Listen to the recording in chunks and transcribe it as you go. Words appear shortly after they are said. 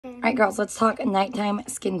right, girls, let's talk nighttime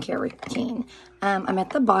skincare routine. I'm at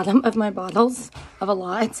the bottom of my bottles of a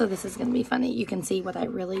lot, so this is going to be funny. You can see what I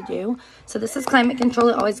really do. So this is Climate Control.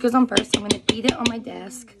 It always goes on first. I'm going to beat it on my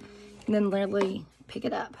desk and then literally pick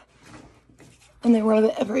it up. And then rub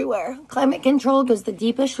it everywhere. Climate Control goes the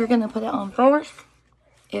deepest. You're going to put it on first.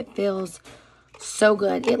 It feels so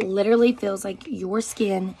good. It literally feels like your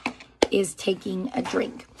skin is taking a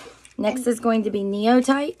drink. Next is going to be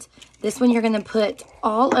Neotight. This one you're going to put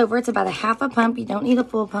all over. It's about a half a pump. You don't need a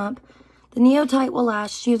full pump. The Neotight will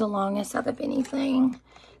last you the longest out of anything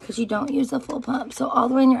because you don't use the full pump. So all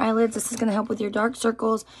the way in your eyelids, this is going to help with your dark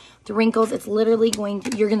circles, the wrinkles. It's literally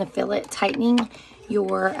you're going to feel it tightening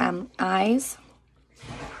your eyes.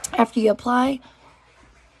 After you apply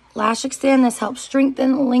Lash Extend, this helps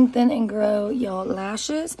strengthen, lengthen, and grow your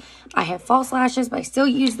lashes. I have false lashes, but I still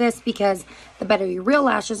use this because the better your real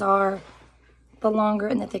lashes are, the longer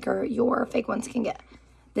and the thicker your fake ones can get.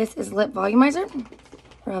 This is Lip Volumizer.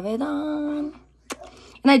 Rub it on.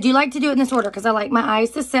 And I do like to do it in this order because I like my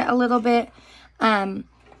eyes to set a little bit. And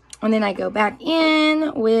then I go back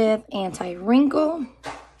in with anti-wrinkle.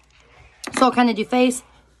 So I'll kind of do face,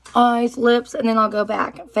 eyes, lips, and then I'll go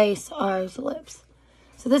back. Face, eyes, lips.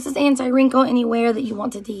 So this is anti-wrinkle anywhere that you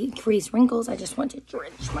want to decrease wrinkles. I just want to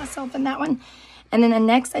drench myself in that one. And then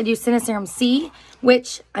next I do Senecerum C,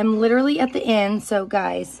 which I'm literally at the end. So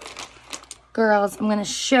guys, girls, I'm going to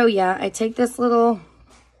show you. I take this little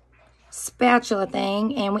spatula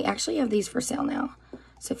thing, and we actually have these for sale now.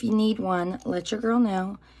 So if you need one, let your girl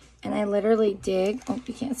know. And I literally dig, oh,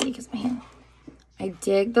 you can't see because my hand. I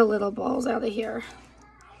dig the little balls out of here.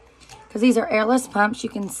 Because these are airless pumps. You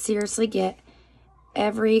can seriously get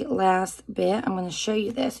every last bit. I'm going to show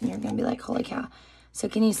you this, and you're going to be like, holy cow. So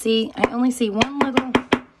can you see? I only see one little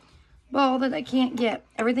ball that I can't get.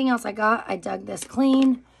 Everything else I got, I dug this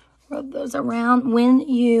clean. Rub those around. When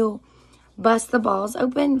you bust the balls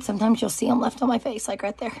open, sometimes you'll see them left on my face, like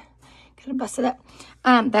right there. Gotta bust it up.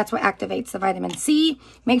 That's what activates the vitamin C.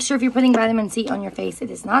 Make sure if you're putting vitamin C on your face, it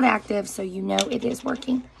is not active, so you know it is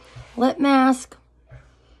working. Lip mask.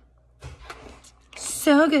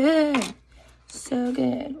 So good. So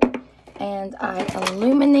good. And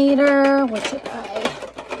Eyeluminator, which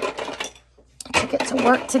I took it to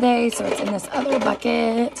work today, so it's in this other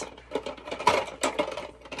bucket.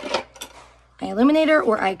 Eyeluminator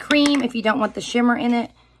or eye cream if you don't want the shimmer in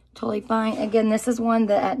it. Totally fine. Again, this is one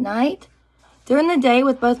that at night, during the day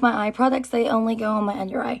with both my eye products, they only go on my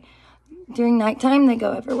under eye. During nighttime, they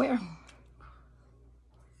go everywhere.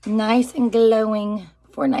 Nice and glowing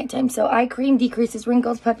for nighttime. So eye cream decreases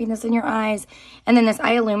wrinkles, puffiness in your eyes. And then this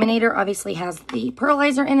Eyeluminator obviously has the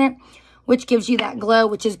pearlizer in it, which gives you that glow,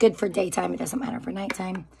 which is good for daytime. It doesn't matter for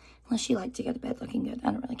nighttime. Unless you like to go to bed looking good.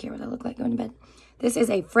 I don't really care what I look like going to bed. This is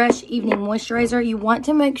a fresh evening moisturizer. You want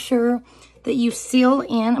to make sure that you seal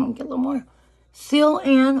in. I'm going to get a little more. Seal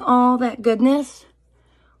in all that goodness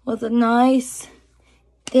with a nice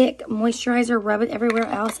thick moisturizer. Rub it everywhere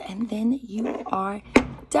else. And then you are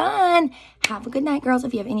done. Have a good night, girls.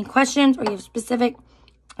 If you have any questions or you have specific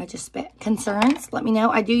concerns, let me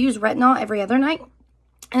know. I do use retinol every other night.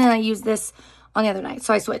 And then I use this on the other night.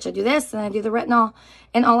 So I switch. I do this, and I do the retinol.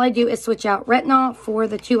 And all I do is switch out retinol for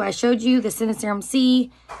the two I showed you, the Senecerum C,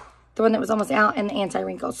 the one that was almost out, and the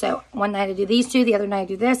anti-wrinkle. So one night I do these two, the other night I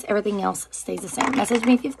do this. Everything else stays the same. Message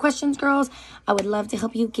me if you have questions, girls. I would love to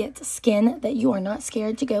help you get skin that you are not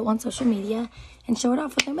scared to go on social media and show it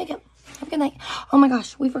off with no makeup. Have a good night. Oh my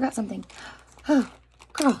gosh, we forgot something. Oh,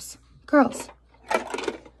 girls.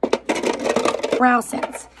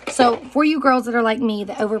 Browsense. So for you girls that are like me,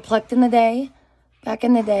 that overplucked in the day, back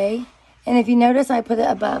in the day, and if you notice, I put it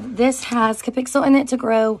above. This has Capixyl in it to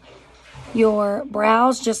grow your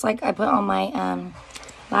brows, just like I put on my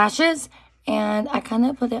lashes. And I kind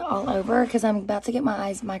of put it all over because I'm about to get my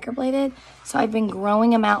eyes microbladed. So I've been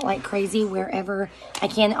growing them out like crazy wherever I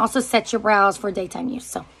can. It also sets your brows for daytime use.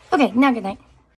 So, okay, now good night.